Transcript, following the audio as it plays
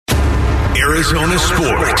Arizona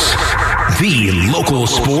sports. The local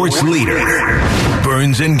sports leader.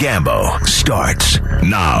 Burns and Gambo starts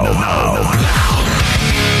now.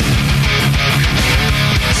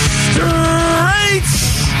 Straight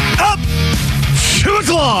up 2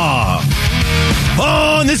 o'clock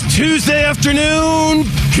on this Tuesday afternoon.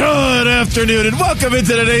 Good afternoon, and welcome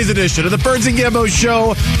into today's edition of the Burns and Gambo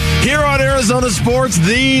Show here on Arizona Sports,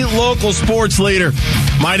 the local sports leader.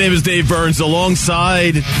 My name is Dave Burns,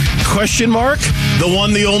 alongside the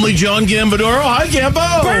one, the only John Gambadoro. Hi,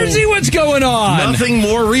 Gambo. Burnsy, what's going on? Nothing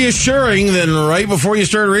more reassuring than right before you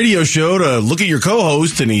start a radio show to look at your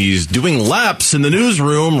co-host, and he's doing laps in the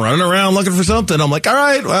newsroom, running around looking for something. I'm like, all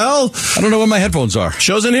right, well, I don't know where my headphones are.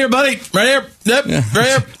 Show's in here, buddy. Right here. Yep, yeah. Right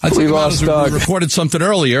here. I think we recorded something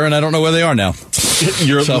earlier, and I don't know where they are now.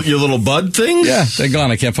 Your little bud things? Yeah, they're gone.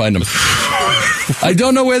 I can't find them. I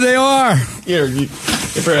don't know where they are. Here, you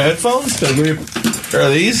a pair of headphones? Can I give you a pair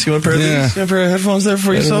of these? You want a pair of these? You want a pair of headphones there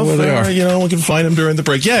for yourself? Where they are. You know, we can find them during the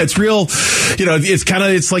break. Yeah, it's real. You know,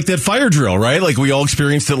 it's like that fire drill, right? Like we all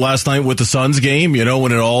experienced it last night with the Suns game, you know,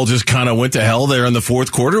 when it all just kind of went to hell there in the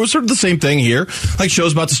fourth quarter. It was sort of the same thing here. Like,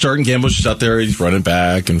 show's about to start, and Gambo's just out there. He's running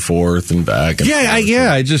back and forth and back. And forth.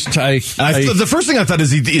 The first thing I thought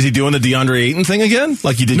is he doing the DeAndre Ayton thing again?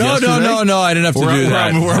 Like he did yesterday? No. I didn't have to do that.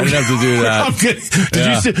 I didn't have to do that. Did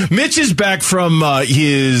you see? Mitch is back from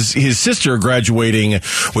his sister graduating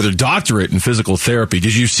with her doctorate in physical therapy.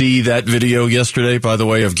 Did you see that video yesterday, by the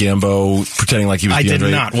way, of Gambo pretending like he was DeAndre? I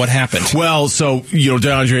did not. What happened? Well, so, you know,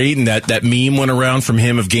 DeAndre Ayton, that meme went around from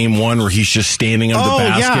him of game one where he's just standing under the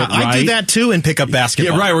basket, yeah, I do that too in pickup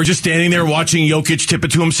basketball. Yeah, right. We're just standing there watching Jokic tip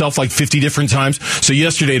it to himself like 50 different times. So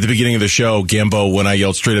yesterday at the beginning of the show, Gambo, when I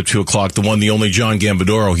yelled straight up 2 o'clock, the one, the only John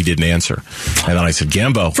Gambadoro, he didn't answer. And then I said,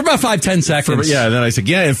 Gambo. For about 5-10 seconds. And then I said,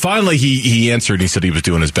 yeah. And finally he answered, and he said he was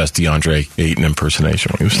doing his best DeAndre Ayton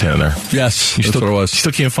impersonation when he was standing there. Yes, that's what it was. You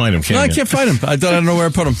still can't find him, can you? I can't find him. I don't know where I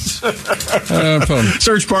put him.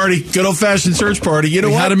 Search party. Good old-fashioned search party. You know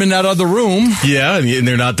what? Had him in that other room. Yeah, and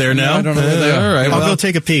they're not there now? No, I don't know where they are. All right, I'll go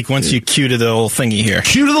take a peek once you cue to the little thingy here.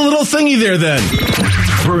 Cue to the little thingy there, then.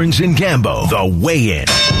 Burns and Gambo, the weigh-in.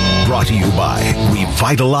 Brought to you by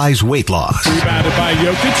Revitalize Weight Loss. Rebounded by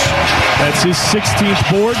Jokic. That's his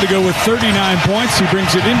 16th board to go with 39 points. He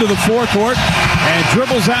brings it into the forecourt and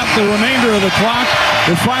dribbles out the remainder of the clock.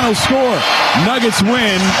 The final score, Nuggets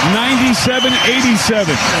win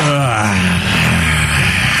 97-87.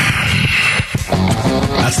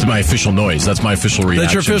 That's my official noise. That's my official reaction.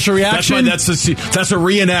 That's your official reaction? That's a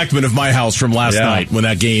reenactment of my house from last night when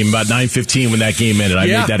that game, about 9:15 when that game ended. I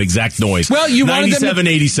made that exact noise. Well, you wanted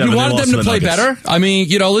 97-87. You wanted them to play better. I mean,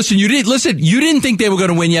 you know, listen, you didn't think they were going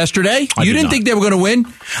to win yesterday. You didn't think they were going to win.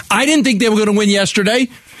 I didn't think they were going to win yesterday.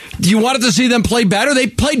 You wanted to see them play better. They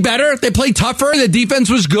played better. They played tougher. The defense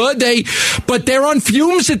was good. But they're on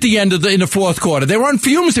fumes at the end in the fourth quarter. They were on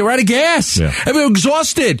fumes. They were out of gas. Yeah. They were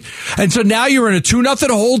exhausted. And so now you're in a 2-0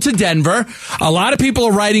 hole to Denver. A lot of people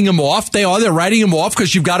are writing them off. They're writing them off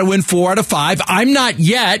because you've got to win 4 out of 5. I'm not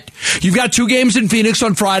yet. You've got 2 games in Phoenix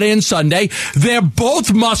on Friday and Sunday. They're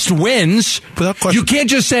both must wins. Without question. You can't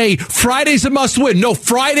just say Friday's a must win. No,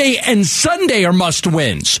 Friday and Sunday are must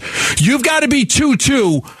wins. You've got to be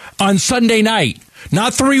 2-2 on Sunday night,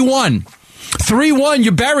 not 3-1. 3-1,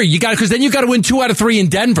 you bury. Because then you got to win 2 out of 3 in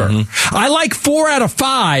Denver. Mm-hmm. I like 4 out of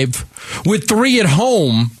 5 with 3 at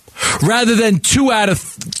home, rather than 2 out of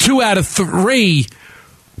 3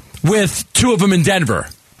 with 2 of them in Denver.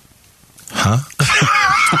 Huh?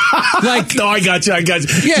 No, I got you.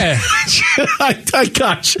 Yeah. I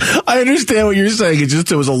got you. I understand what you're saying.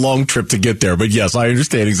 It was a long trip to get there. But yes, I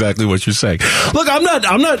understand exactly what you're saying. Look, I'm not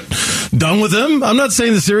done with them. I'm not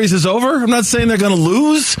saying the series is over. I'm not saying they're going to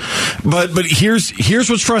lose. But here's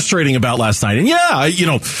what's frustrating about last night. And yeah, I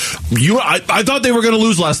thought they were going to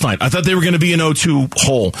lose last night. I thought they were going to be an 0-2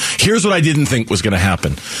 hole. Here's what I didn't think was going to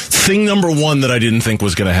happen. Thing number one that I didn't think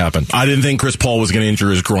was going to happen. I didn't think Chris Paul was going to injure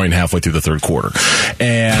his groin halfway through the third quarter.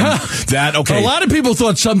 And a lot of people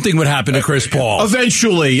thought something would happen to Chris Paul.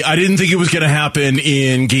 Eventually, I didn't think it was going to happen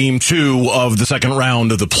in game 2 of the second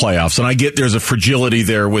round of the playoffs. And I get there's a fragility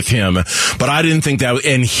there with him, but I didn't think that,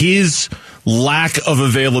 and his lack of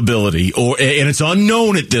availability, and it's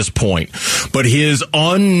unknown at this point, but his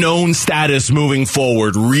unknown status moving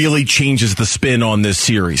forward really changes the spin on this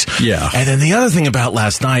series. Yeah. And then the other thing about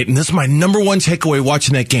last night, and this is my number one takeaway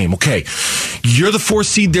watching that game, okay, you're the 4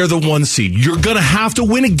 seed, they're the 1 seed. You're going to have to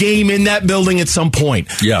win a game in that building at some point.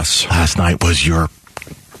 Yes. Last night was your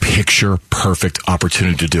picture perfect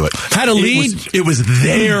opportunity to do it. Had a lead. It was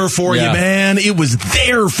there for you, man. It was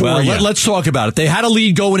there for you. Let's talk about it. They had a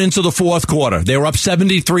lead going into the fourth quarter. They were up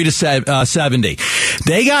 73-70.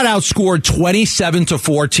 They got outscored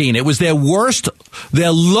 27-14. It was their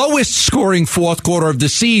lowest scoring fourth quarter of the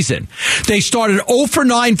season. They started 0 for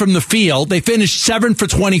 9 from the field. They finished 7 for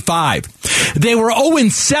 25. They were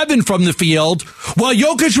 0-7 from the field while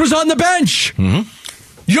Jokic was on the bench. Mm-hmm.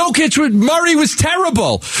 Murray was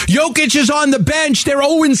terrible. Jokic is on the bench. They're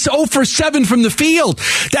 0 for 7 from the field.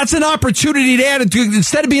 That's an opportunity there to,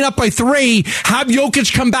 instead of being up by 3, have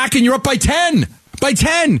Jokic come back and you're up by 10.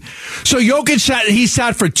 So Jokic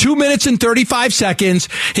sat for 2 minutes and 35 seconds.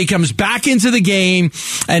 He comes back into the game,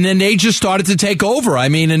 and then they just started to take over. I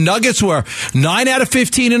mean, the Nuggets were 9 out of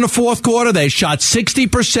 15 in the fourth quarter. They shot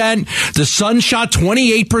 60%. The Suns shot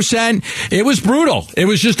 28%. It was brutal. It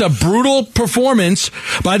was just a brutal performance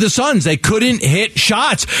by the Suns. They couldn't hit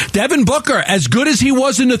shots. Devin Booker, as good as he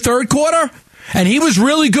was in the third quarter, and he was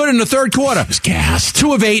really good in the third quarter. He was gassed.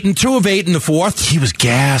 2 of 8 and 2 of 8 in the fourth. He was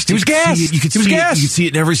gassed. You could see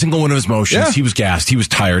it in every single one of his motions. Yeah. He was gassed. He was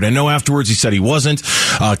tired. I know afterwards he said he wasn't.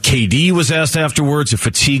 KD was asked afterwards if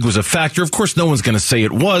fatigue was a factor. Of course, no one's going to say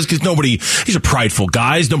it was because he's a prideful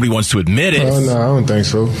guy. Nobody wants to admit it. No, I don't think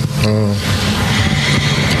so.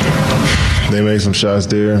 They made some shots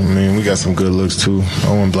there. I mean, we got some good looks, too. I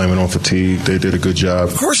won't blame it on fatigue. They did a good job.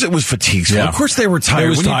 Of course it was fatigue. So yeah. Of course they were tired. They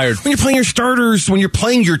was tired. When you're playing your starters, when you're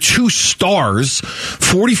playing your 2 stars,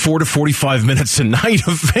 44 to 45 minutes a night,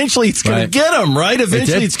 eventually it's going to get them, right?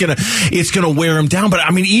 Eventually it's going to wear them down. But,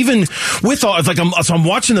 I mean, even with all, I'm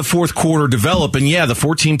watching the fourth quarter develop, and, the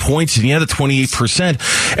 14 points, and, the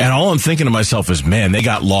 28%. And all I'm thinking to myself is, man, they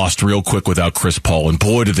got lost real quick without Chris Paul. And,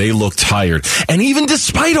 boy, did they look tired. And even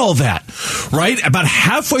despite all that, right? About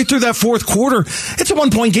halfway through that fourth quarter, it's a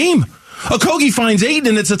 1-point game. Okogie finds 8,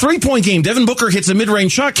 and it's a 3-point game. Devin Booker hits a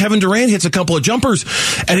mid-range shot. Kevin Durant hits a couple of jumpers,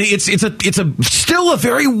 and it's still a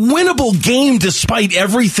very winnable game despite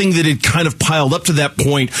everything that had kind of piled up to that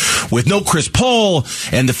point with no Chris Paul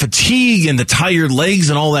and the fatigue and the tired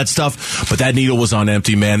legs and all that stuff. But that needle was on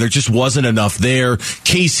empty, man. There just wasn't enough there.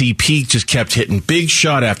 KCP just kept hitting big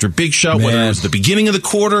shot after big shot, man. Whether it was the beginning of the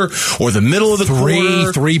quarter or the middle of the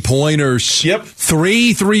quarter. 3 3-pointers. Yep.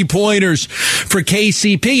 3 3-pointers for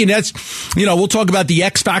KCP, and that's. We'll talk about the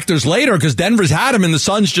X factors later because Denver's had him and the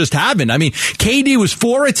Suns just haven't. I mean, KD was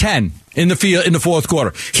 4 of 10 in the fourth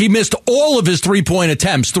quarter. He missed all of his 3-point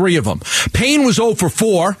attempts, 3 of them. Payne was 0 for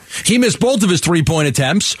 4. He missed both of his 3-point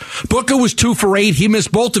attempts. Booker was 2 for 8. He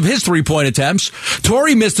missed both of his 3-point attempts.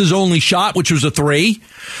 Torrey missed his only shot, which was a 3.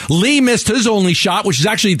 Lee missed his only shot, which is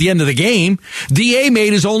actually at the end of the game. D.A.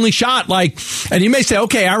 made his only shot. And you may say,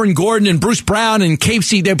 okay, Aaron Gordon and Bruce Brown and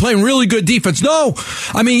KC, they're playing really good defense. No.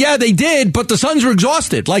 I mean, yeah, they did, but the Suns were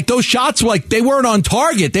exhausted. Those shots, they weren't on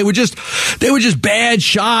target. They were just bad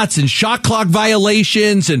shots and shot clock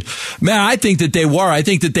violations. And, man, I think that they were. I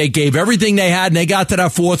think that they gave everything they had, and they got to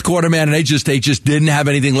that fourth quarter, man, and they just didn't have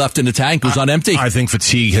anything left in the tank. It was on empty. I think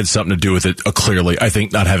fatigue had something to do with it, clearly. I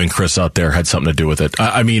think not having Chris out there had something to do with it.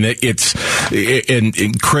 I mean,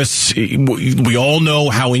 and Chris, we all know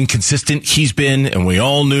how inconsistent he's been, and we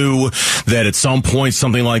all knew that at some point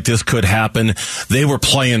something like this could happen. They were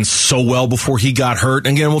playing so well before he got hurt.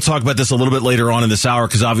 And again, we'll talk about this a little bit later on in this hour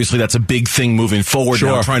because obviously that's a big thing moving forward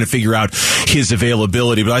now, trying to figure out his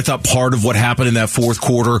availability. But I thought part of what happened in that fourth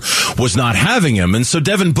quarter was not having him. And so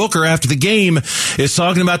Devin Booker, after the game, is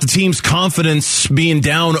talking about the team's confidence being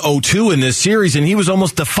down 0-2 in this series, and he was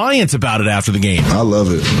almost defiant about it after the game. I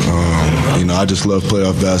love it. I just love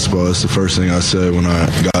playoff basketball. That's the first thing I said when I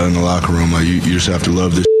got in the locker room. You just have to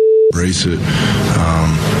love this, embrace it.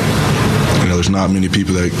 There's not many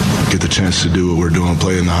people that get the chance to do what we're doing,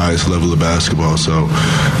 playing the highest level of basketball. So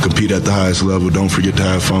compete at the highest level. Don't forget to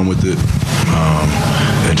have fun with it.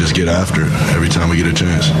 And just get after it every time we get a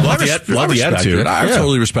chance. Love the attitude. I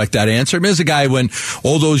totally respect that answer. I mean, as a guy when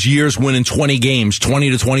all those years winning 20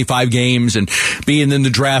 to 25 games and being in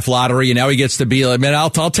the draft lottery, and now he gets to be like, man,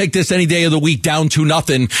 I'll take this any day of the week down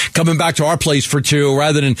 2-0, coming back to our place for 2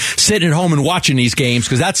 rather than sitting at home and watching these games,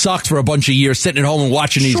 because that sucked for a bunch of years, sitting at home and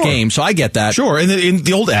watching these games. So I get that. Sure. And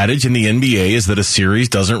the old adage in the NBA is that a series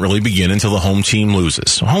doesn't really begin until the home team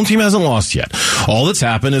loses. The home team hasn't lost yet. All that's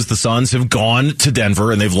happened is the Suns have gone to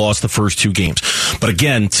Denver and and they've lost the first 2 games. But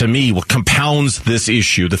again, to me, what compounds this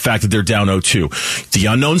issue, the fact that they're down 0-2, the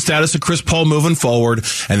unknown status of Chris Paul moving forward,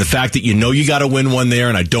 and the fact that you got to win one there,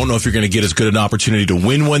 and I don't know if you're going to get as good an opportunity to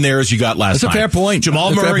win one there as you got last night. That's a fair point.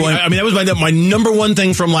 Jamal Murray, I mean, that was my number one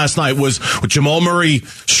thing from last night was when Jamal Murray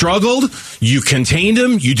struggled, you contained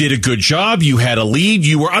him, you did a good job, you had a lead,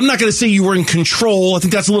 I'm not going to say you were in control, I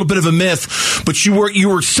think that's a little bit of a myth, but you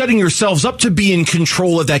were setting yourselves up to be in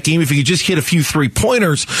control of that game if you could just hit a few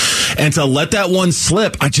 3-pointers, and to let that one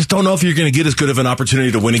slip, I just don't know if you're going to get as good of an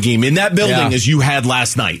opportunity to win a game in that building as you had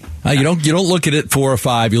last night. You don't look at it 4 or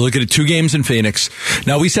 5. You look at it 2 games in Phoenix.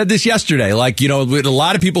 Now, we said this yesterday. Like, a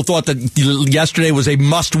lot of people thought that yesterday was a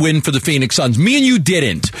must-win for the Phoenix Suns. Me and you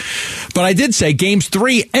didn't. But I did say games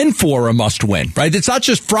 3 and 4 are must-win, right? It's not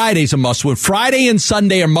just Friday's a must-win. Friday and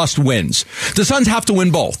Sunday are must-wins. The Suns have to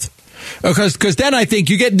win both. Because then I think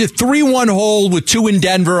you get the 3-1 hole with 2 in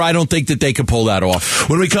Denver. I don't think that they could pull that off.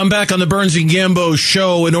 When we come back on the Burns and Gambo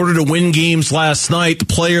show, in order to win games last night, the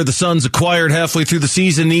player the Suns acquired halfway through the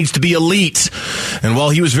season needs to be elite. And while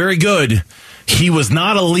he was very good, he was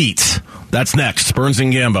not elite. That's next. Burns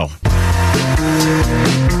and Gambo.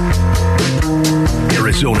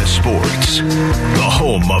 Arizona Sports, the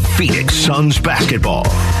home of Phoenix Suns basketball.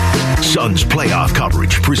 Suns playoff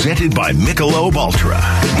coverage presented by Michelob Ultra.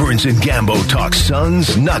 Burns and Gambo talk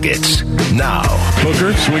Suns Nuggets now.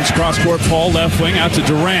 Booker swings cross-court, Paul left wing out to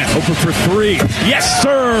Durant. Open for 3. Yes,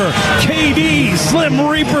 sir. KD, Slim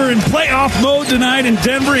Reaper in playoff mode tonight in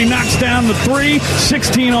Denver. He knocks down the 3.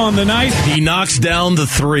 16 on the night. He knocks down the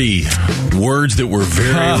 3. Words that were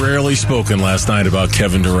very rarely spoken last night about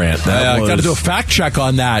Kevin Durant. I got to do a fact check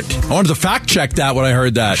on that. I wanted to fact check that when I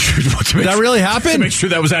heard that. Did that really happen? To make sure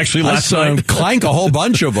that was actually last night. Clank a whole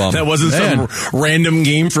bunch of them. That wasn't some random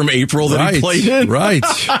game from April that he played in. Right.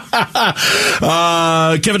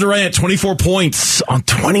 Kevin Durant, 24 points on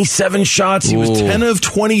 27 shots. He was 10 of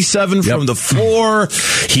 27 from the floor.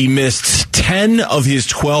 He missed 10 of his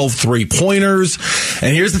 12 3-pointers.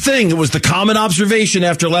 And here's the thing. It was the common observation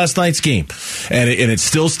after last night's game. And it's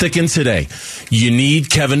still sticking today. You need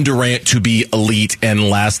Kevin Durant to be elite. And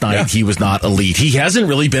last night he was not elite. He hasn't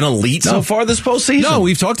really been elite so far this postseason. No,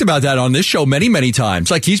 we've talked about that on this show many, many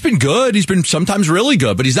times. Like, he's been good. He's been sometimes really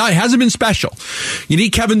good, but he hasn't been special. You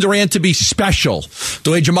need Kevin Durant to be special.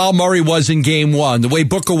 The way Jamal Murray was in game 1, the way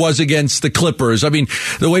Booker was against the Clippers. I mean,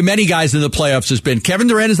 the way many guys in the playoffs has been. Kevin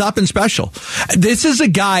Durant has not been special. This is a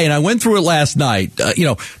guy, and I went through it last night,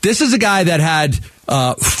 this is a guy that had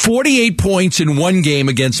 48 points in one game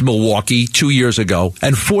against Milwaukee 2 years ago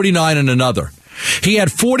and 49 in another. He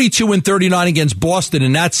had 42 and 39 against Boston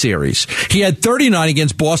in that series. He had 39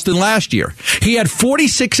 against Boston last year. He had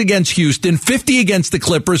 46 against Houston, 50 against the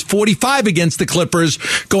Clippers, 45 against the Clippers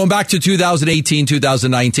going back to 2018,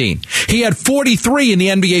 2019. He had 43 in the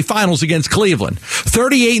NBA Finals against Cleveland,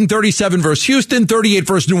 38 and 37 versus Houston, 38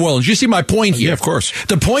 versus New Orleans. You see my point here? Yeah, of course.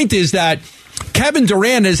 The point is that Kevin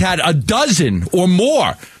Durant has had a dozen or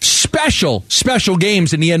more special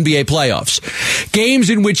games in the NBA playoffs. Games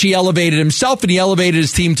in which he elevated himself and he elevated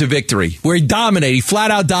his team to victory. Where he dominated, he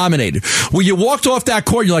flat out dominated. Where you walked off that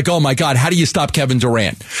court, you're like, oh my God, how do you stop Kevin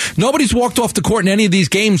Durant? Nobody's walked off the court in any of these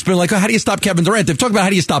games been like, oh, how do you stop Kevin Durant? They've talked about how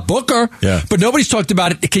do you stop Booker, but nobody's talked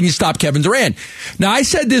about it, can you stop Kevin Durant? Now, I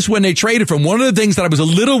said this when they traded for him. One of the things that I was a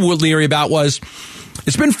little leery about was,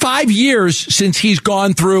 it's been 5 years since he's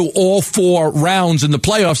gone through all 4 rounds in the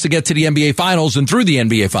playoffs to get to the NBA Finals and through the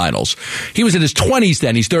NBA Finals. He was in his 20s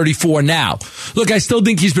then. He's 34 now. Look, I still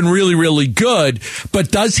think he's been really, really good, but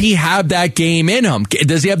does he have that game in him?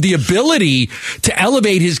 Does he have the ability to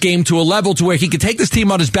elevate his game to a level to where he could take this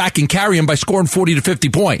team on his back and carry him by scoring 40 to 50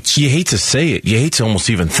 points? You hate to say it. You hate to almost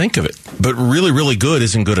even think of it. But really, really good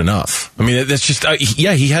isn't good enough. I mean, that's just,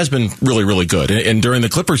 he has been really, really good. And during the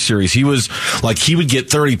Clippers series, he was like, he would get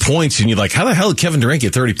 30 points, and you're like, how the hell did Kevin Durant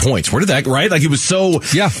get 30 points? Where did that, right? Like, it was so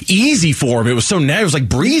easy for him. It was so it was like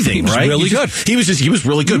breathing, he was right? Really good. He was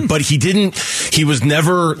really good, but he was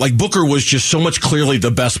never, like, Booker was just so much clearly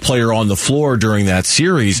the best player on the floor during that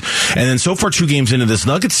series. And then so far 2 games into this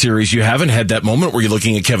Nuggets series, you haven't had that moment where you're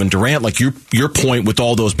looking at Kevin Durant, like your point with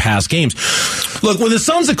all those past games. Look, when the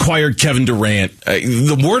Suns acquired Kevin Durant,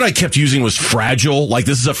 the word I kept using was fragile. Like,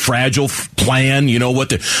 this is a fragile plan. You know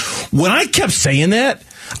what? When I kept saying that,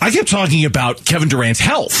 I kept talking about Kevin Durant's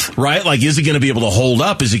health, right? Like, is he going to be able to hold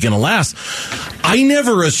up? Is he going to last? I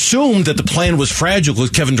never assumed that the plan was fragile because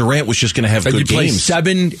Kevin Durant was just going to have good games. He played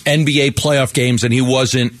 7 NBA playoff games, and he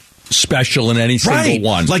wasn't special in any single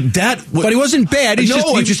one. Like that. But he wasn't bad. I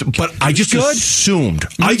just assumed.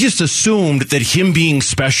 I just assumed that him being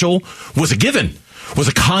special was a given. was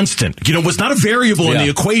a constant. Was not a variable in the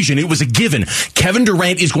equation. It was a given. Kevin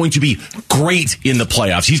Durant is going to be great in the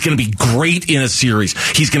playoffs. He's going to be great in a series.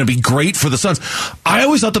 He's going to be great for the Suns. I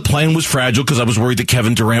always thought the plan was fragile because I was worried that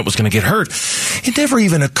Kevin Durant was going to get hurt. It never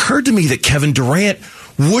even occurred to me that Kevin Durant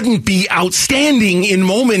wouldn't be outstanding in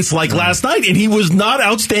moments like last night, and he was not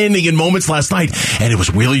outstanding in moments last night, and it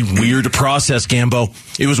was really weird to process, Gambo.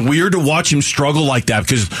 It was weird to watch him struggle like that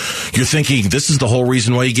because you're thinking, this is the whole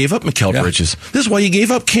reason why you gave up Mikal Bridges. This is why you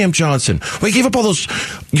gave up Cam Johnson. Why you gave up all those.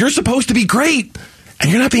 You're supposed to be great,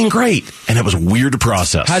 and you're not being great, and it was weird to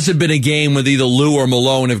process. Has it been a game with either Lou or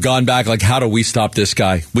Malone have gone back like, how do we stop this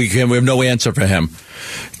guy? We have no answer for him.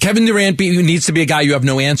 Kevin Durant needs to be a guy you have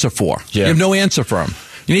no answer for. Yeah. You have no answer for him.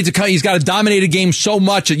 He's got to dominate a game so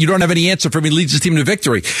much that you don't have any answer for him. He leads his team to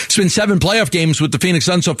victory. It's been 7 playoff games with the Phoenix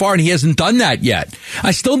Suns so far, and he hasn't done that yet.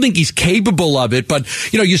 I still think he's capable of it, but,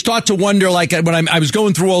 you start to wonder, like, when I was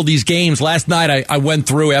going through all these games, last night I went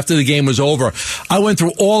through, after the game was over, I went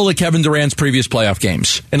through all of Kevin Durant's previous playoff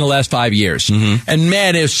games in the last 5 years. Mm-hmm. And,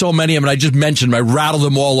 man, there's so many of them. I just mentioned, I rattled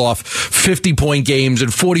them all off, 50-point games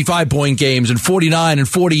and 45-point games and 49 and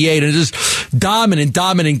 48, and just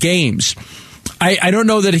dominant games. I don't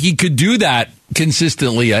know that he could do that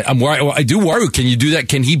consistently. I do worry. Can you do that?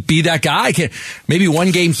 Can he be that guy? Maybe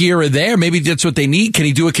one game here or there. Maybe that's what they need. Can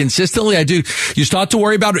he do it consistently? I do. You start to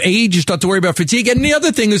worry about age. You start to worry about fatigue. And the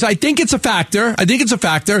other thing is, I think it's a factor.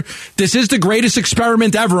 This is the greatest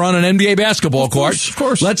experiment ever on an NBA basketball court. Of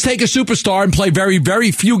course. Let's take a superstar and play very,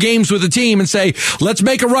 very few games with a team and say, let's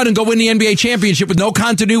make a run and go win the NBA championship with no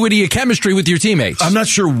continuity of chemistry with your teammates. I'm not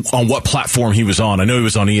sure on what platform he was on. I know he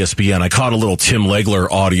was on ESPN. I caught a little Tim Legler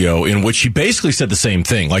audio in which he basically said the same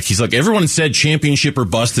thing. He's like, everyone said championship or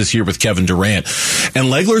bust this year with Kevin Durant. And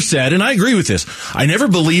Legler said, and I agree with this, I never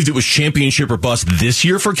believed it was championship or bust this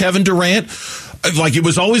year for Kevin Durant. It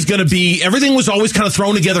was always going to be, everything was always kind of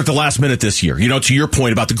thrown together at the last minute this year. To your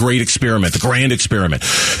point about the great experiment, the grand experiment.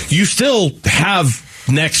 You still have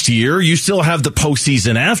next year, you still have the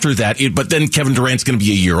postseason after that, but then Kevin Durant's going to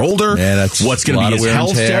be a year older. Yeah, what's going to be his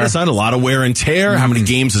health status? A lot of wear and tear. How many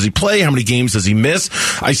games does he play? How many games does he miss?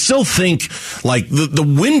 I still think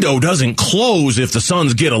the window doesn't close if the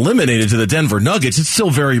Suns get eliminated to the Denver Nuggets. It's still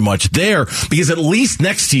very much there because at least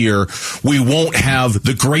next year we won't have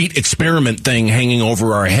the great experiment thing hanging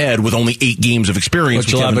over our head with only 8 games of experience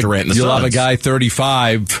with Kevin Durant and the Suns. You'll have a guy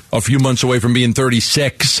 35, a few months away from being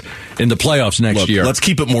 36 in the playoffs next year. Let's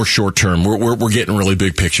keep it more short term. We're getting really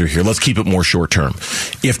big picture here. Let's keep it more short term.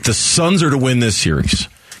 If the Suns are to win this series,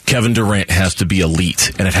 Kevin Durant has to be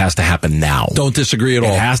elite, and it has to happen now. Don't disagree at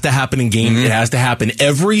all. It has to happen in game. Mm-hmm. It has to happen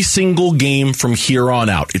every single game from here on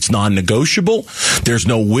out. It's non-negotiable. There's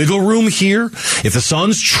no wiggle room here. If the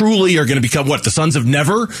Suns truly are going to become what the Suns have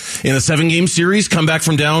never in a 7-game series come back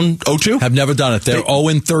from down 0-2, have never done it. They're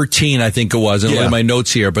 0-13, I think it was. And look at my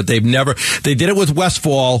notes here, but they've never. They did it with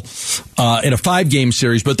Westfall in a 5-game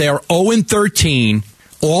series, but they are 0-13.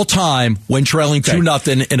 All time when trailing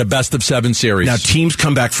 2-0 in a best-of-7 series. Now, teams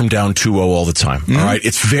come back from down 2-0 all the time. Mm-hmm. All right,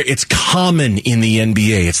 it's common in the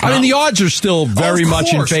NBA. It's not, the odds are still very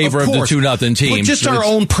much in favor of the 2-0 teams. But just our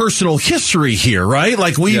own personal history here, right?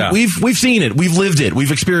 We've seen it, we've lived it,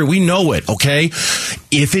 we've experienced, we know it. Okay,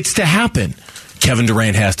 if it's to happen, Kevin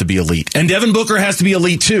Durant has to be elite, and Devin Booker has to be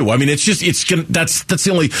elite too. That's the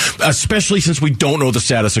only, especially since we don't know the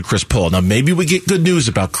status of Chris Paul. Now maybe we get good news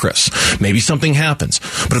about Chris. Maybe something happens.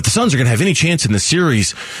 But if the Suns are going to have any chance in the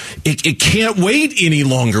series, it can't wait any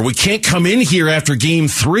longer. We can't come in here after Game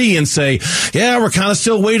 3 and say, yeah, we're kind of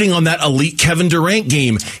still waiting on that elite Kevin Durant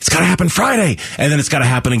game. It's got to happen Friday, and then it's got to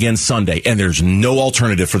happen again Sunday. And there's no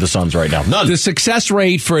alternative for the Suns right now. None. The success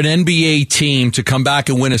rate for an NBA team to come back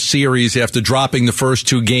and win a series after dropping the first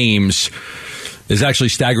 2 games is actually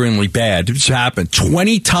staggeringly bad. It's happened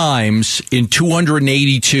 20 times in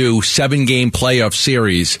 282 7-game playoff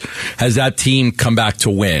series has that team come back to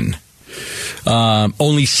win.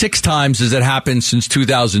 Only 6 times has it happened since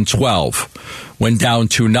 2012 when down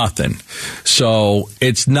 2-0. So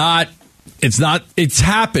it's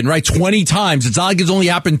happened, right? 20 times. It's not like it's only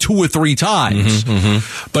happened 2 or 3 times,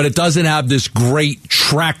 but it doesn't have this great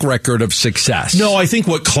track record of success. No, I think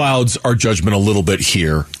what clouds our judgment a little bit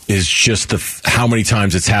here is just how many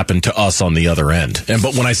times it's happened to us on the other end.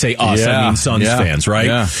 But when I say us, I mean Suns fans, right?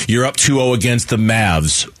 Yeah. You're up 2-0 against the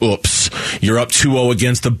Mavs. Oops. You're up 2-0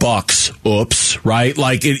 against the Bucks. Oops. Right?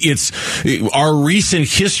 It's our recent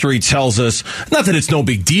history tells us, not that it's no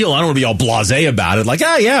big deal. I don't want to be all blasé about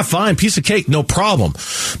it. Fine, piece of cake, no problem.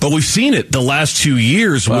 But we've seen it the last 2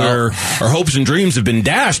 years where our hopes and dreams have been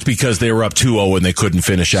dashed because they were up 2-0 and they couldn't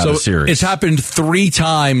finish out a series. It's happened 3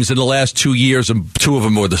 times in the last 2 years, and 2 of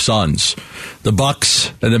them were the Suns, the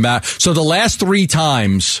Bucks, and the So the last 3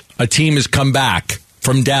 times a team has come back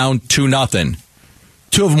from down 2-0.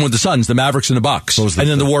 2 of them with the Suns, the Mavericks and the Bucks. And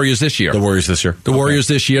then the Warriors this year. The Warriors this year. The Warriors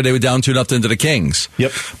this year, they were down 2-0 to the Kings.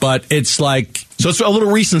 Yep. But it's like... So it's a little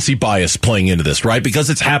recency bias playing into this, right? Because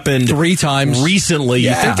it's happened 3 times recently.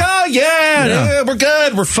 You think, we're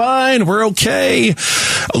good, we're fine, we're okay.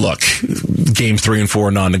 Look, games 3 and 4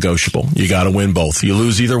 are non-negotiable. You got to win both. You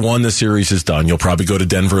lose either one, the series is done. You'll probably go to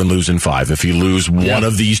Denver and lose in 5. If you lose one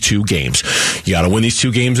of these 2 games, you got to win these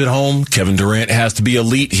 2 games at home. Kevin Durant has to be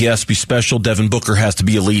elite. He has to be special. Devin Booker has to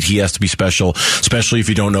be elite. He has to be special, especially if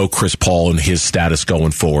you don't know Chris Paul and his status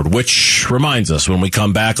going forward, which reminds us when we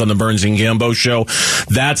come back on the Burns and Gambo show,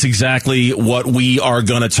 that's exactly what we are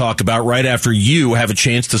going to talk about right after you have a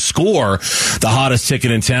chance to score the hottest ticket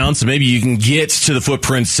in town. So maybe you can get to the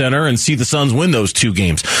Footprint Center and see the Suns win those 2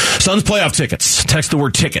 games. Suns playoff tickets. Text the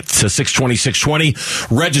word ticket to 620-620.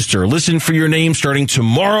 Register. Listen for your name starting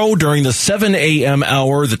tomorrow during the 7 a.m.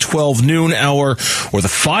 hour, the 12 noon hour, or the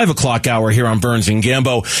 5 o'clock hour here on Burns and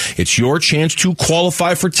Gambo. It's your chance to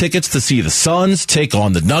qualify for tickets to see the Suns take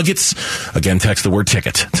on the Nuggets. Again, text the word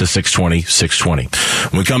ticket to 620-620.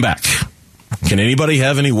 When we come back, can anybody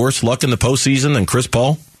have any worse luck in the postseason than Chris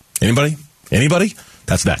Paul? Anybody? Anybody?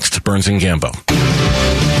 That's next. Burns and Gambo.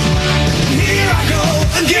 Here I go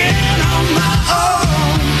again on my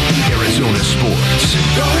own. Arizona sports.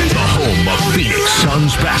 The home of Phoenix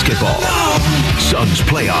Suns basketball. Suns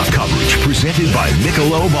playoff coverage presented by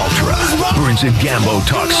Michelob Ultra. Burns and Gambo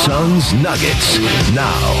talk Suns Nuggets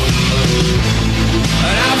now.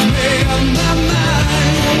 And I've made up my mind.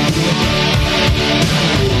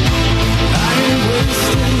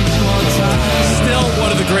 Still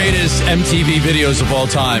one of the greatest MTV videos of all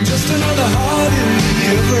time.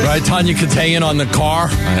 Right, Tanya Katayan on the car.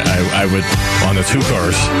 I would, on the 2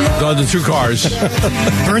 cars. On the 2 cars.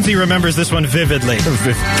 Bernsey remembers this one vividly.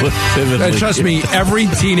 And trust me, every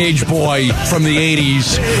teenage boy from the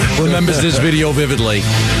 80s remembers this video vividly.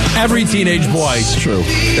 Every teenage boy. It's true.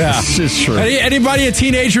 Yeah. It's true. Anybody a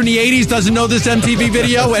teenager in the 80s doesn't know this MTV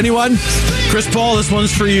video? Anyone? Chris Paul, this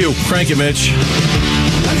one's for you. Crank it, Mitch.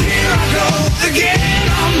 And here I go again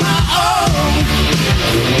on my own.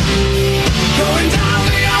 Going down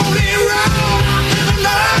the only road I've ever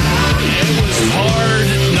known. It was hard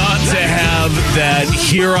not to have that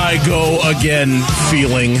here I go again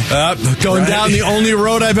feeling. Going down the only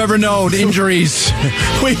road I've ever known. Injuries.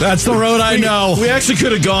 That's the road I know. We actually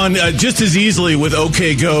could have gone just as easily with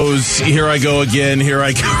OK Goes, here I go again, here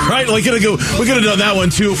I go. Right? We could have done that one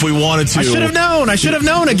too if we wanted to. I should have known. I should have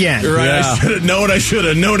known again. Right. Yeah. I should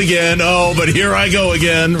have known again. Oh, but here I go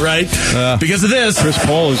again, right? Because of this. Chris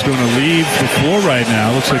Paul is going to leave the floor right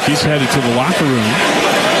now. Looks like he's headed to the locker room.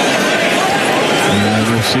 And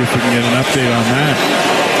we'll see if we can get an update on that.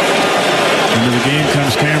 Into the game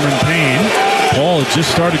comes Cameron Payne. Paul had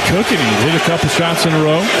just started cooking. He hit a couple shots in a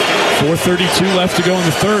row. 4:32 left to go in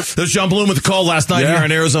the third. There's John Bloom with the call last night here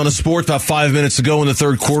on Arizona Sports. About 5 minutes to go in the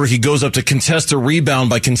third quarter. He goes up to contest a rebound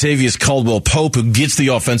by Contavious Caldwell-Pope, who gets the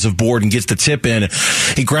offensive board and gets the tip in.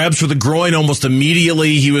 He grabs for the groin almost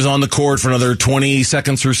immediately. He was on the court for another 20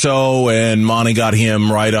 seconds or so, and Monty got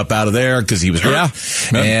him right up out of there because he was hurt. Yeah.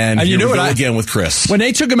 And you here knew we it. go again with Chris. When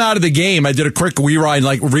they took him out of the game, I did a quick rewind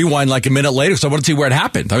like a minute later because I wanted to see where it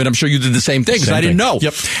happened. I mean, I'm sure you did the same thing because I didn't know.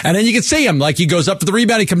 Yep. And then you can see him. Like, he goes up for the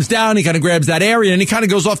rebound, he comes down, he kind of grabs that area, and he kind of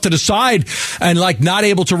goes off to the side and, like, not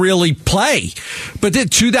able to really play. But then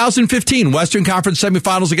 2015, Western Conference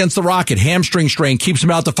semifinals against the Rocket, hamstring strain, keeps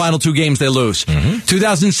him out the final 2 games they lose.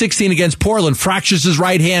 2016 against Portland, fractures his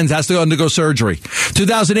right hand, has to undergo surgery.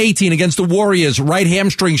 2018 against the Warriors, right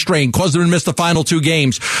hamstring strain, caused him to miss the final 2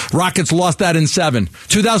 games. Rockets lost that in 7.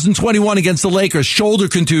 2021 against the Lakers, shoulder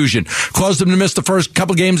contusion, caused him to miss the first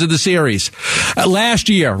couple games of the series. Last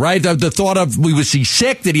year, right, the thought of, was he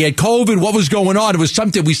sick? Did he had COVID? What was going on? It was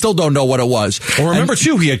something, we still don't know what it was. Well, remember,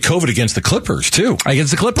 too, he had COVID against the Clippers, too.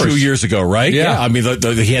 Against the Clippers. 2 years ago, right? Yeah. I mean,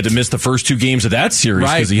 he had to miss the first 2 games of that series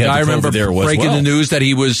because he had the I COVID remember there as breaking well. the news that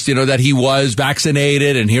he was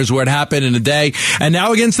vaccinated, and here's where it happened in a day. And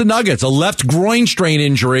now against the Nuggets, a left groin strain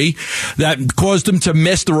injury that caused him to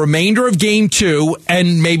miss the remainder of Game 2,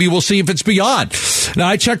 and maybe we'll see if it's beyond. Now,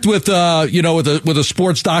 I checked with a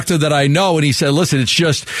sports doctor that I know, and he said, listen, it's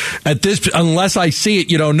just at this, unless I see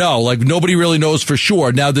it, you don't know. Like, nobody really knows for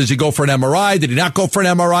sure. Now, does he go for an MRI? Did he not go for an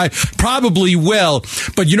MRI? Probably will.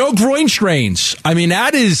 But groin strains, I mean,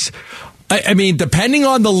 that is, I mean, depending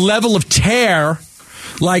on the level of tear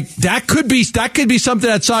Like that could be something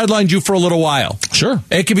that sidelined you for a little while. Sure.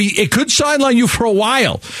 It could sideline you for a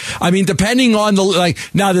while. I mean, depending on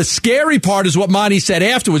now the scary part is what Monty said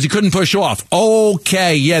afterwards. He couldn't push off.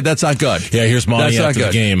 Okay, yeah, that's not good. Yeah, here's Monty after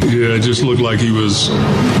the game. Yeah, it just looked like he was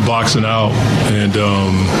boxing out, and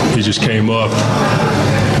he just came up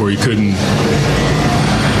where he couldn't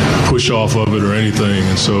push off of it or anything,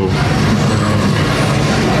 and so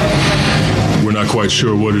we're not quite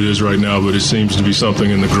sure what it is right now, but it seems to be something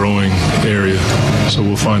in the growing area. So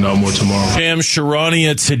we'll find out more tomorrow. Sham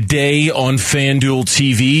Charania today on FanDuel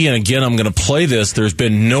TV. And again, I'm going to play this. There's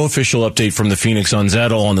been no official update from the Phoenix Suns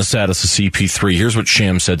at all on the status of CP3. Here's what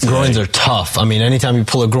Sham said today. Groins are tough. I mean, anytime you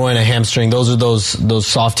pull a groin, a hamstring, those are those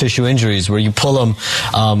soft tissue injuries where you pull them.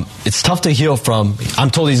 It's tough to heal from.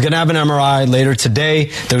 I'm told he's going to have an MRI later today.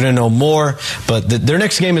 They're going to know more. But their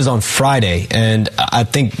next game is on Friday. And I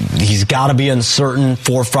think he's got to be uncertain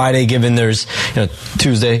for Friday, given there's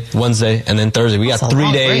Tuesday, Wednesday, and then Thursday. We got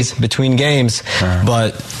 3 days between games,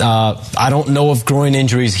 but I don't know if groin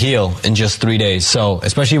injuries heal in just 3 days. So,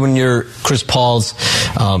 especially when you're Chris Paul's,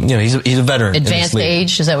 he's a veteran. Advanced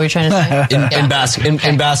age, is that what you're trying to say?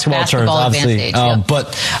 In basketball terms, obviously. Age, yeah. But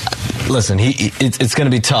listen, it's going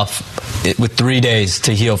to be tough with 3 days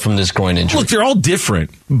to heal from this groin injury. Look, they're all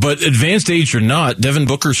different, but advanced age or not, Devin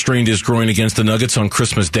Booker strained his groin against the Nuggets on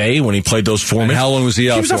Christmas Day when he played those 4 minutes. How long was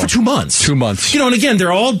he out for? He was out for 2 months. 2 months. And again,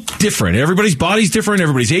 they're all different. Everybody's body's different.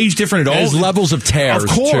 Everybody's age different. There's levels of tears, of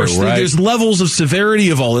course, too, right? There's levels of severity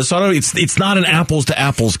of all this. It's not an apples to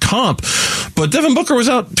apples comp. But Devin Booker was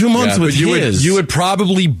out 2 months with his. You would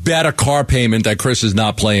probably bet a car payment that Chris is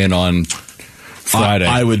not playing on Friday.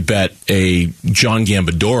 I would bet a John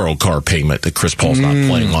Gambadoro car payment that Chris Paul's not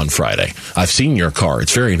playing on Friday. I've seen your car;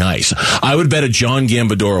 it's very nice. I would bet a John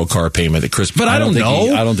Gambadoro car payment that Chris. But I don't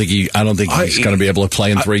know. I don't think he's going to be able to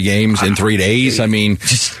play in 3 games in 3 days. I mean,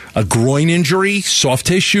 just a groin injury, soft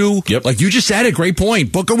tissue. Yep. Like you just said, a great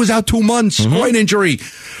point. Booker was out 2 months, groin injury.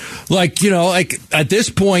 Like at this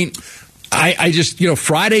point. I just,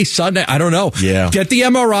 Friday, Sunday, I don't know. Yeah. Get the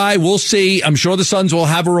MRI. We'll see. I'm sure the Suns will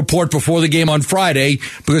have a report before the game on Friday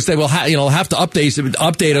because they will have to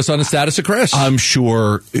update us on the status of Chris. I'm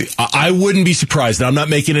sure. I wouldn't be surprised. I'm not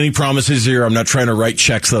making any promises here. I'm not trying to write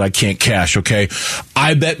checks that I can't cash, okay?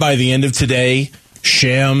 I bet by the end of today,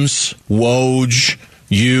 Shams, Woj,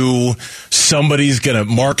 somebody's going to,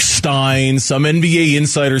 Mark Stein, some NBA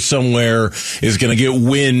insider somewhere is going to get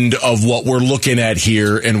wind of what we're looking at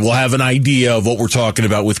here, and we'll have an idea of what we're talking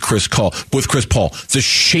about with Chris Paul. The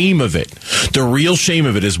shame of it, the real shame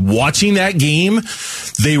of it is watching that game,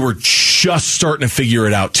 they were just starting to figure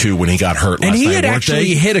it out too when he got hurt last night. And he had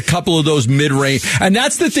actually hit a couple of those mid-range, and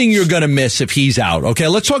that's the thing you're going to miss if he's out. Okay,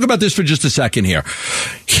 let's talk about this for just a second here.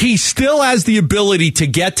 He still has the ability to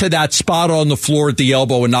get to that spot on the floor at the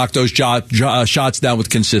elbow and knock those shots down with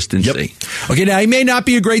consistency. Yep. Okay, now he may not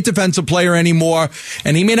be a great defensive player anymore,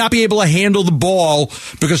 and he may not be able to handle the ball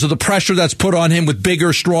because of the pressure that's put on him with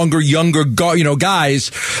bigger, stronger, younger,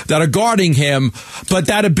 guys that are guarding him. But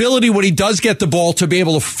that ability when he does get the ball to be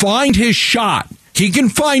able to find his shot. He can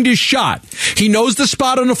find his shot. He knows the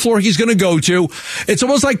spot on the floor he's going to go to. It's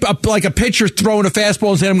almost like a pitcher throwing a fastball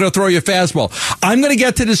and saying, I'm going to throw you a fastball. I'm going to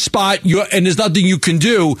get to this spot, and there's nothing you can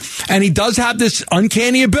do. And he does have this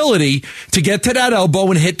uncanny ability to get to that elbow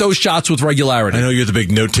and hit those shots with regularity. I know you're the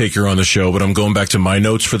big note taker on the show, but I'm going back to my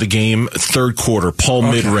notes for the game. Third quarter, Paul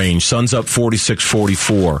mid-range. Suns up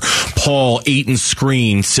 46-44. Paul, Ayton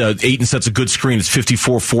screens. Ayton sets a good screen. It's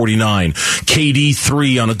 54-49. KD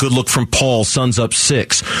 3 on a good look from Paul. Suns up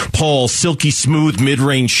 6. Paul, silky smooth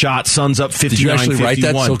mid-range shot. Suns up 59-51. Did you actually write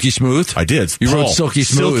that, silky smooth? I did. You Paul, wrote silky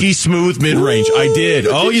smooth. Silky smooth mid-range. Ooh, I did.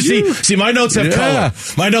 Oh, you see, my notes have color.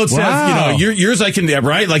 My notes have, yours I can,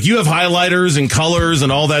 right? Like you have highlighters and colors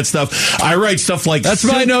and all that stuff. I write stuff like that's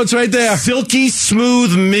my notes right there. Silky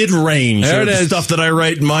smooth mid-range. There it is. Stuff that I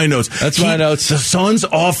write in my notes. That's my notes. The Suns'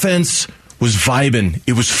 offense was vibing.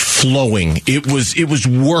 It was flowing. It was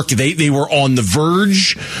work. They were on the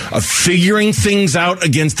verge of figuring things out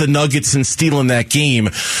against the Nuggets and stealing that game.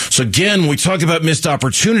 So again, we talk about missed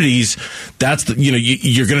opportunities. That's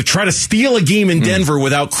you're going to try to steal a game in Denver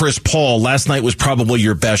without Chris Paul. Last night was probably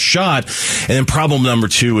your best shot. And then problem number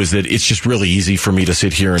 2 is that it's just really easy for me to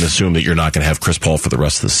sit here and assume that you're not going to have Chris Paul for the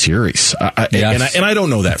rest of the series. Yes. And I don't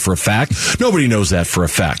know that for a fact. Nobody knows that for a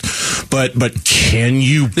fact. But can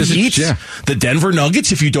you beat the Denver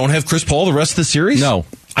Nuggets if you don't have Chris Paul the rest of the series? No.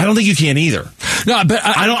 I don't think you can either. No, but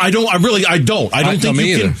I don't think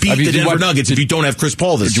you can beat the Denver Nuggets if you don't have Chris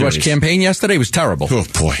Paul this series. Did you watch Campaign yesterday? It was terrible. Oh,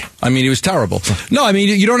 boy. I mean, it was terrible. No, I mean,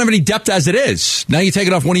 you don't have any depth as it is. Now you're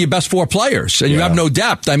taking off one of your best 4 players, and you have no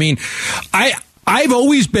depth. I mean, I've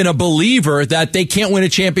always been a believer that they can't win a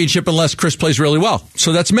championship unless Chris plays really well.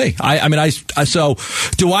 So that's me. So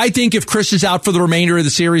do I think if Chris is out for the remainder of the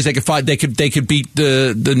series, they could beat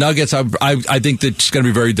the Nuggets? I think that's going to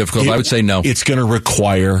be very difficult. I would say no. It's going to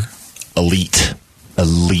require elite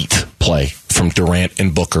play from Durant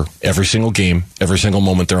and Booker every single game, every single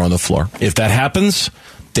moment they're on the floor. If that happens,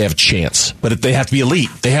 they have a chance. But they have to be elite.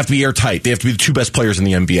 They have to be airtight. They have to be the two best players in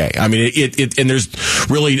the NBA. I mean, and there's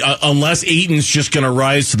really, unless Ayton's just going to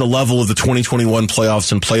rise to the level of the 2021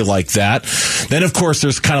 playoffs and play like that, then of course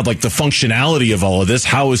there's kind of like the functionality of all of this.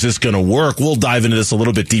 How is this going to work? We'll dive into this a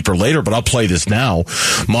little bit deeper later, but I'll play this now.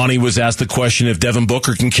 Monty was asked the question if Devin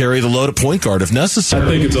Booker can carry the load at point guard if necessary. I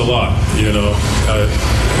think it's a lot,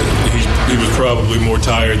 He was probably more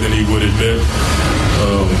tired than he would admit.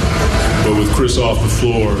 But with Chris off the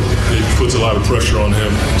floor, it puts a lot of pressure on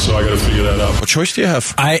him. So I got to figure that out. What choice do you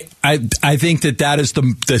have? I think that is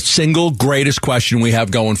the single greatest question we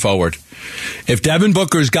have going forward. If Devin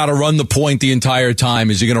Booker's got to run the point the entire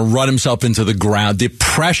time, is he going to run himself into the ground? The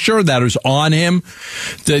pressure that is on him,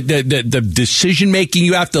 the decision making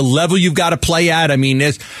you have to level you've got to play at. I mean,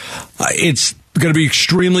 it's going to be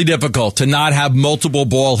extremely difficult to not have multiple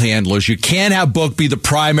ball handlers. You can't have Book be the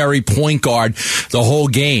primary point guard the whole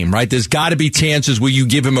game, right? There's got to be chances where you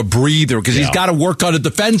give him a breather because he's got to work on the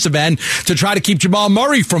defensive end to try to keep Jamal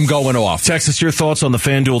Murray from going off. Text us your thoughts on the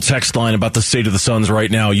FanDuel text line about the state of the Suns right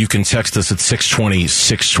now. You can text us at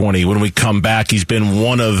 620-620. When we come back, he's been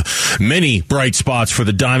one of many bright spots for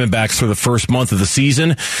the Diamondbacks for the first month of the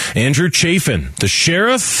season. Andrew Chafin, the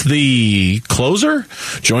sheriff, the closer,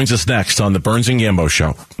 joins us next on the Burns and Gambo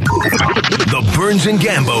Show. The Burns and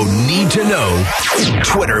Gambo Need to Know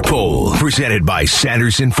Twitter poll, presented by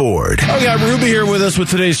Sanderson Ford. We got Ruby here with us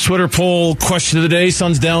with today's Twitter poll question of the day.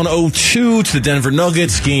 Suns down 0-2 to the Denver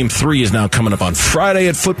Nuggets. Game 3 is now coming up on Friday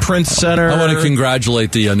at Footprint Center. I want to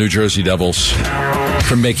congratulate the New Jersey Devils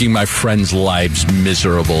for making my friends' lives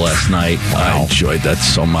miserable last night. Wow. I enjoyed that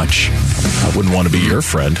so much. I wouldn't want to be your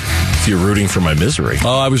friend if you're rooting for my misery.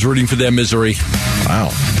 Oh, I was rooting for their misery.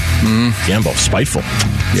 Wow. Gambo, spiteful.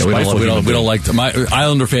 Yeah, we don't like my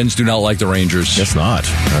Islander fans do not like the Rangers. Guess not.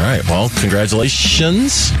 All right. Well,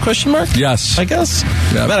 congratulations? Question mark? Yes. I guess.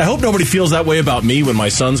 Yeah. Man, I hope nobody feels that way about me when my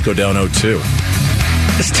Suns go down 0-2.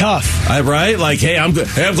 It's tough. Right? Like, hey, I'm good.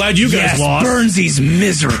 Hey, I'm glad you guys lost. Burnsy's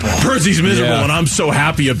miserable. And I'm so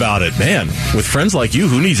happy about it. Man, with friends like you,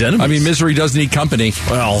 who needs enemies? I mean, misery does need company.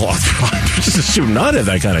 Well, just assume not have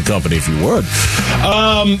that kind of company if you would.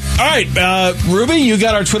 All right, Ruby, you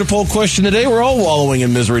got our Twitter poll question today. We're all wallowing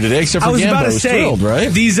in misery today, except for Gambo. I was about to say, thrilled,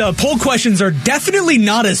 right? These poll questions are definitely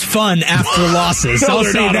not as fun after losses. No, I'll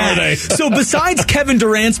say not, that. So besides Kevin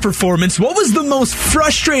Durant's performance, what was the most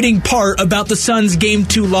frustrating part about the Suns' Game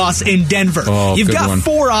 2 loss in Denver? You've got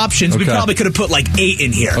 4 options. Okay. We probably could have put like 8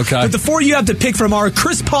 in here. Okay. But the 4 you have to pick from are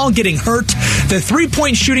Chris Paul getting hurt, the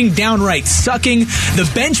 3-point shooting downright sucking, the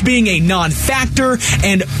bench being a non-factor,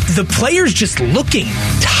 and the players just looking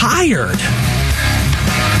tired.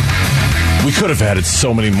 We could have added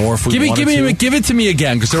so many more if we wanted to. Give it to me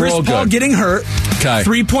again, because they're all good. Chris Paul getting hurt. Okay.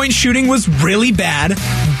 3-point shooting was really bad.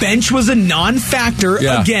 Bench was a non-factor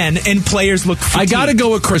again, and players look fatigued. I got to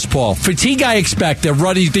go with Chris Paul. Fatigue, I expect.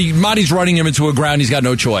 Monty's running him into a ground. He's got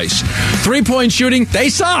no choice. 3-point shooting, they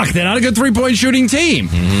suck. They're not a good 3-point shooting team.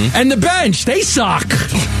 Mm-hmm. And the bench, they suck.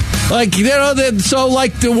 Like, so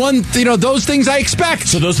like the one, those things I expect.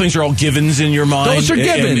 So those things are all givens in your mind. Those are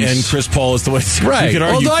givens. And Chris Paul is the way. Right.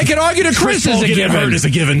 Although I can argue that Chris is a given. Hurt is a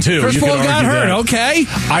given too. Chris Paul got hurt. Okay.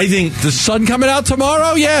 I think the Sun coming out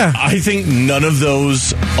tomorrow. Yeah. I think none of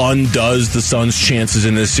those undoes the Suns' chances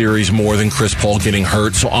in this series more than Chris Paul getting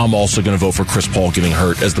hurt. So I'm also going to vote for Chris Paul getting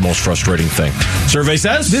hurt as the most frustrating thing. Survey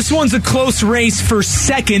says this one's a close race for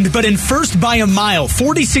second, but in first by a mile.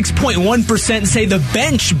 46.1% say the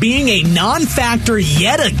bench being a non-factor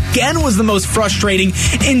yet again was the most frustrating.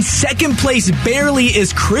 In second place barely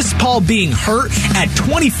is Chris Paul being hurt at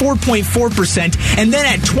 24.4%, and then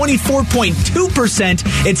at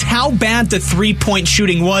 24.2% it's how bad the 3-point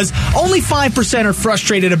shooting was. Only 5% are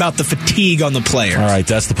frustrated about the fatigue on the players. All right,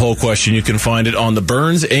 that's the poll question. You can find it on the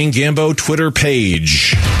Burns and Gambo Twitter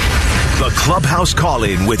page. The Clubhouse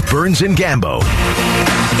Call-In with Burns and Gambo.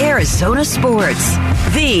 Arizona Sports,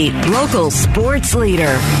 the local sports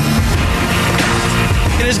leader.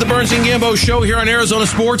 It is the Burns and Gambo Show here on Arizona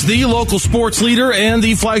Sports, the local sports leader and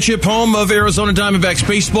the flagship home of Arizona Diamondbacks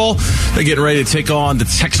baseball. They're getting ready to take on the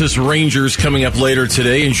Texas Rangers coming up later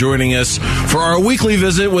today. And joining us for our weekly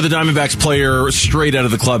visit with a Diamondbacks player straight out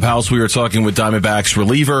of the clubhouse, we are talking with Diamondbacks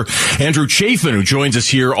reliever Andrew Chafin, who joins us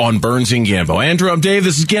here on Burns and Gambo. Andrew, I'm Dave.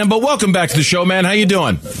 This is Gambo. Welcome back to the show, man. How you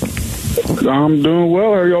doing? I'm doing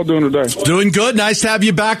well. How are y'all doing today? Doing good. Nice to have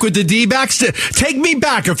you back with the D-backs. Take me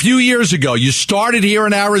back a few years ago. You started here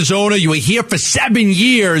in Arizona. You were here for 7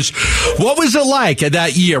 years. What was it like at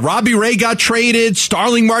that year? Robbie Ray got traded.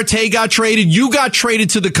 Starling Marte got traded. You got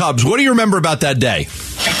traded to the Cubs. What do you remember about that day?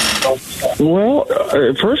 Well,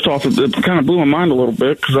 first off, it kind of blew my mind a little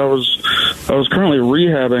bit because I was currently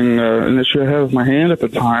rehabbing an issue I had with my hand at the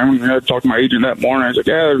time. And I talked to my agent that morning. I was like,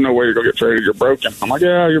 "Yeah, there's no way you're gonna get traded. You're broken." I'm like,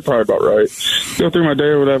 "Yeah, you're probably about right." Go through my day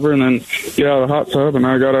or whatever, and then get out of the hot tub, and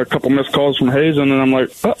I got a couple missed calls from Hazen, and I'm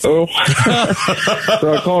like, "Uh-oh."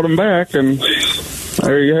 So I called him back, and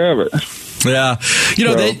there you have it. Yeah.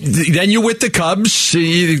 Then you're with the Cubs.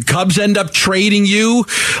 Cubs end up trading you.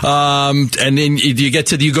 And then you go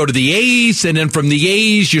to the A's, and then from the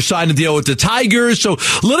A's, you sign a deal with the Tigers. So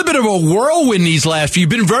a little bit of a whirlwind these last few. You've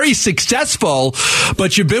been very successful,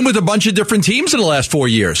 but you've been with a bunch of different teams in the last 4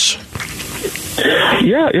 years.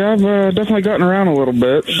 Yeah, I've definitely gotten around a little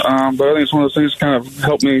bit. But I think it's one of those things that kind of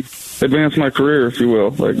helped me advance my career, if you will.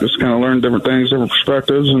 Like, just kind of learn different things, different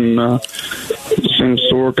perspectives, and it seems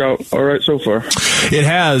to work out all right so far. It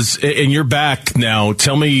has, and you're back now.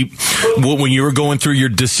 Tell me, when you were going through your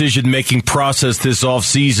decision-making process this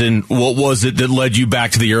offseason, what was it that led you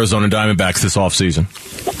back to the Arizona Diamondbacks this offseason?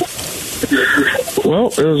 Well,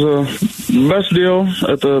 it was the best deal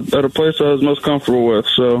at a place I was most comfortable with,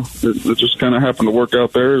 so it just kind of happened to work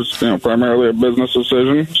out there. It's primarily a business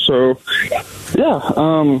decision, so yeah,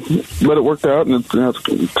 but it worked out, and it's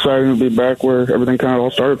exciting to be back where everything kind of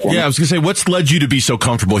all started for me. Yeah, I was going to say, what's led you to be so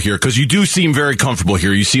comfortable here? Because you do seem very comfortable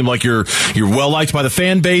here. You seem like you're well-liked by the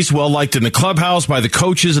fan base, well-liked in the clubhouse, by the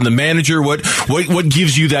coaches and the manager. What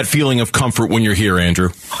gives you that feeling of comfort when you're here,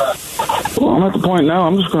 Andrew? Well, I'm at the point now,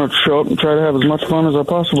 I'm just going to show up and try to have as much fun as I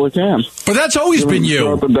possibly can. But that's always been you.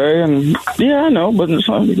 Throughout the day, and yeah, I know, but this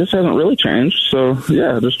hasn't really changed. So,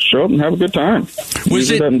 yeah, just show up and have a good time.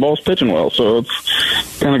 That involves pitching well, so it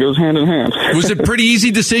kind of goes hand in hand. Was it a pretty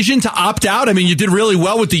easy decision to opt out? I mean, you did really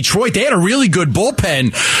well with Detroit. They had a really good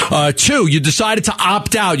bullpen, too. You decided to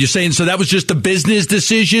opt out. You're saying so that was just a business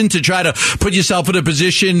decision to try to put yourself in a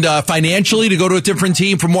position financially to go to a different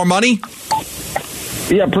team for more money?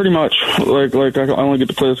 Yeah, pretty much. Like I only get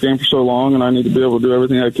to play this game for so long, and I need to be able to do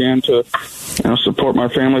everything I can to support my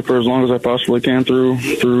family for as long as I possibly can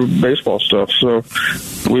through baseball stuff. So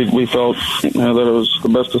we felt that it was the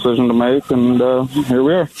best decision to make, and here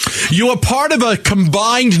we are. You were part of a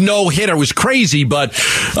combined no-hitter. It was crazy, but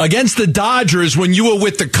against the Dodgers when you were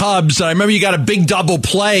with the Cubs, I remember you got a big double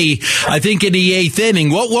play, I think, in the 8th inning.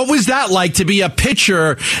 What was that like to be a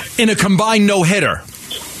pitcher in a combined no-hitter?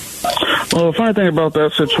 Well, the funny thing about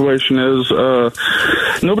that situation is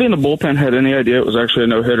nobody in the bullpen had any idea it was actually a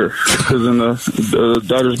no-hitter, because in the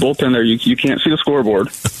Dodgers bullpen there, you can't see the scoreboard.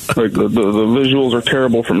 Like the visuals are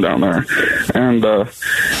terrible from down there. And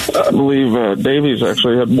I believe Davies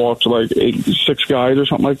actually had walked like 6 guys or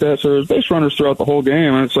something like that. So there's base runners throughout the whole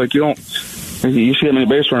game, and it's like you see that many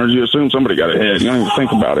base runners, you assume somebody got a hit. You don't even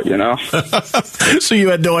think about it, So you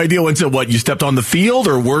had no idea until what? You stepped on the field,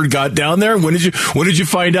 or word got down there? When did you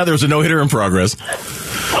find out there was a no-hitter in progress?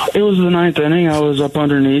 It was the 9th inning. I was up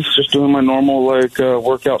underneath just doing my normal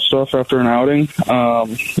workout stuff after an outing. I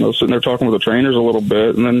was sitting there talking with the trainers a little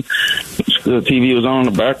bit, and then the TV was on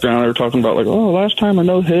in the background. They were talking about last time a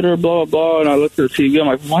no-hitter, blah, blah, blah. And I looked at the TV. I'm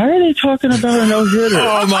like, why are they talking about a no-hitter?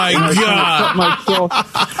 Oh, my God.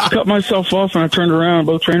 Cut myself off, and I turned around, and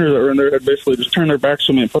both trainers that were in there had basically just turned their backs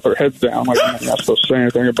to me and put their heads down. Like, I'm not supposed to say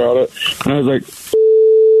anything about it. And I was like,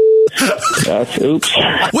 oops.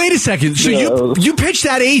 Wait a second. So you pitched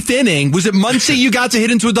that 8th inning. Was it Muncy you got to hit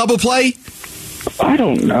into a double play? I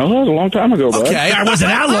don't know. That was a long time ago. Okay, it wasn't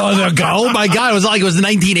that long ago. My God, it was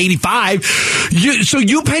 1985. So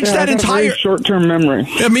you pitched that entire short-term memory.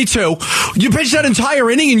 Yeah, me too. You pitched that entire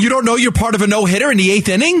inning, and you don't know you're part of a no-hitter in the 8th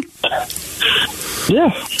inning? Yeah,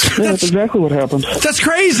 that's exactly what happened. That's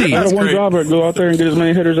crazy. I had one job: I'd go out there and get as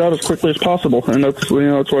many hitters out as quickly as possible, and that's what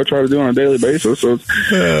I try to do on a daily basis. So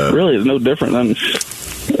it's really no different than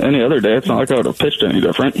any other day. It's not like I would have pitched any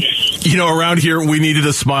different. Around here, we needed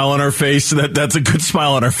a smile on our face. That's a good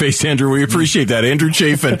smile on our face, Andrew. We appreciate that. Andrew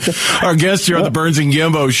Chafin, our guest here on the Burns and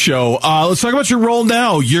Gambo show. Let's talk about your role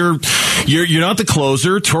now. You're not the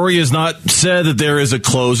closer. Torrey has not said that there is a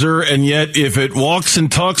closer, and yet if it walks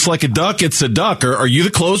and talks like a duck, it's a duck. Are you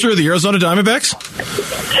the closer of the Arizona Diamondbacks?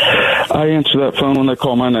 I answer that phone when they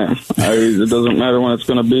call my name. It doesn't matter when it's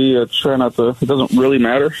going to be. I try not to. It doesn't really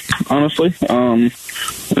matter, honestly.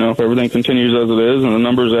 If everything continues as it is and the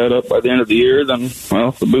numbers add up by the end of the year, then, well,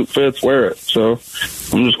 if the boot fits, wear it. So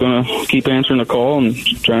I'm just going to keep answering the call and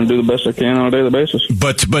trying to do the best I can on a daily basis.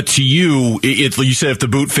 But to you, you said if the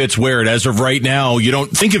boot fits, wear it. As of right now, you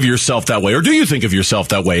don't think of yourself that way, or do you think of yourself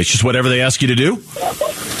that way? It's just whatever they ask you to do?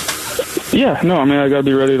 Yeah, no, I mean, I got to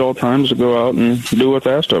be ready at all times to go out and do what's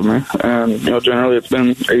asked of me. And, generally it's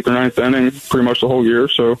been 8th or 9th inning pretty much the whole year.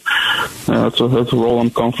 So that's a role I'm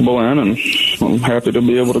comfortable in, and I'm happy to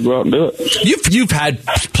be able to go out and do it. You've had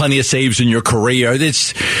plenty of saves in your career.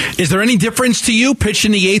 Is there any difference to you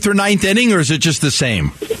pitching the 8th or 9th inning, or is it just the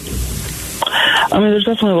same? I mean, there's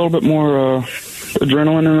definitely a little bit more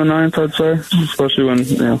adrenaline in the 9th, I'd say, especially when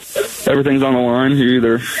everything's on the line. You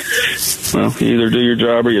either do your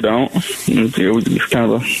job or you don't. And, it's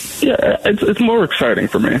kind of it's more exciting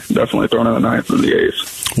for me, definitely throwing in the 9th than the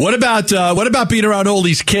 8th. What about being around all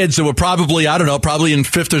these kids that were probably in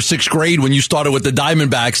 5th or 6th grade when you started with the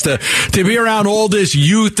Diamondbacks, to be around all this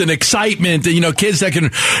youth and excitement, and, kids that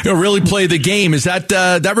can really play the game? Is that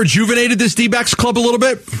rejuvenated this D-backs club a little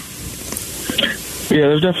bit? Yeah,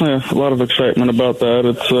 there's definitely a lot of excitement about that.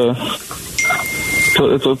 It's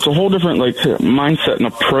a whole different mindset and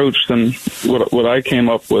approach than what I came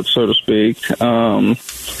up with, so to speak.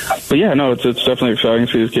 But yeah, no, it's definitely exciting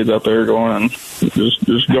to see these kids out there going and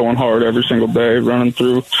just going hard every single day, running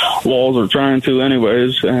through walls, or trying to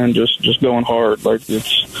anyways, and just going hard.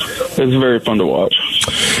 It's very fun to watch.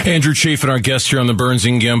 Andrew Chafin, our guest here on the Burns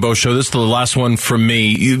and Gambo show. This is the last one from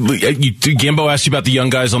me. Gambo asked you about the young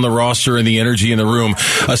guys on the roster and the energy in the room.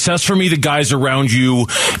 Assess for me the guys around you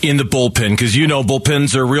in the bullpen, because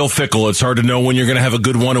bullpens are real fickle. It's hard to know when you're going to have a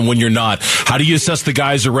good one and when you're not. How do you assess the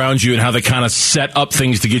guys around you and how they kind of set up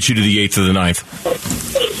things to get you to the 8th or the 9th?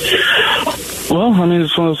 Well, I mean,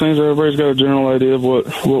 it's one of those things where everybody's got a general idea of what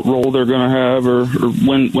role they're going to have or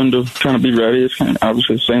when to kind of be ready. It's kind of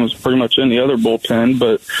obviously the same as pretty much any other bullpen,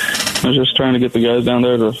 but I'm just trying to get the guys down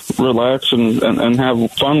there to relax and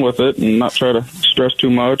have fun with it and not try to stress too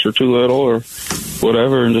much or too little or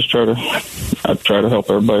whatever, and just try to help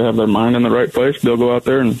everybody have their mind in the right place. They'll go out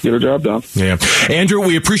there and get a job done. Yeah. Andrew,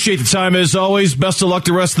 we appreciate the time as always. Best of luck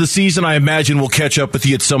the rest of the season. I imagine we'll catch up with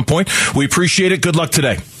you at some point. We appreciate it. Good luck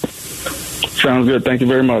today. Sounds good. Thank you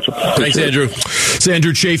very much. Thanks, Andrew. It's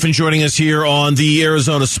Andrew Chafin joining us here on the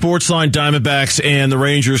Arizona Sports Line. Diamondbacks and the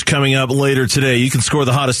Rangers coming up later today. You can score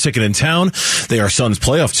the hottest ticket in town. They are Suns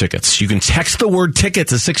playoff tickets. You can text the word ticket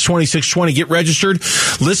to 620-620. Get registered.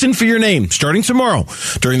 Listen for your name starting tomorrow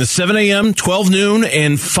during the 7 a.m., 12 noon,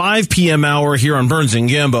 and 5 p.m. hour here on Burns and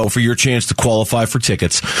Gambo for your chance to qualify for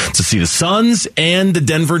tickets to see the Suns and the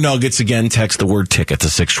Denver Nuggets. Again, text the word ticket to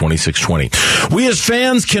 620-620. We as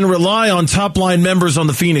fans can rely on top line members on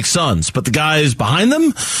the Phoenix Suns, but the guys behind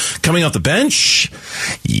them coming off the bench,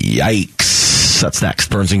 yikes. That's next.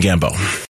 Burns and Gambo.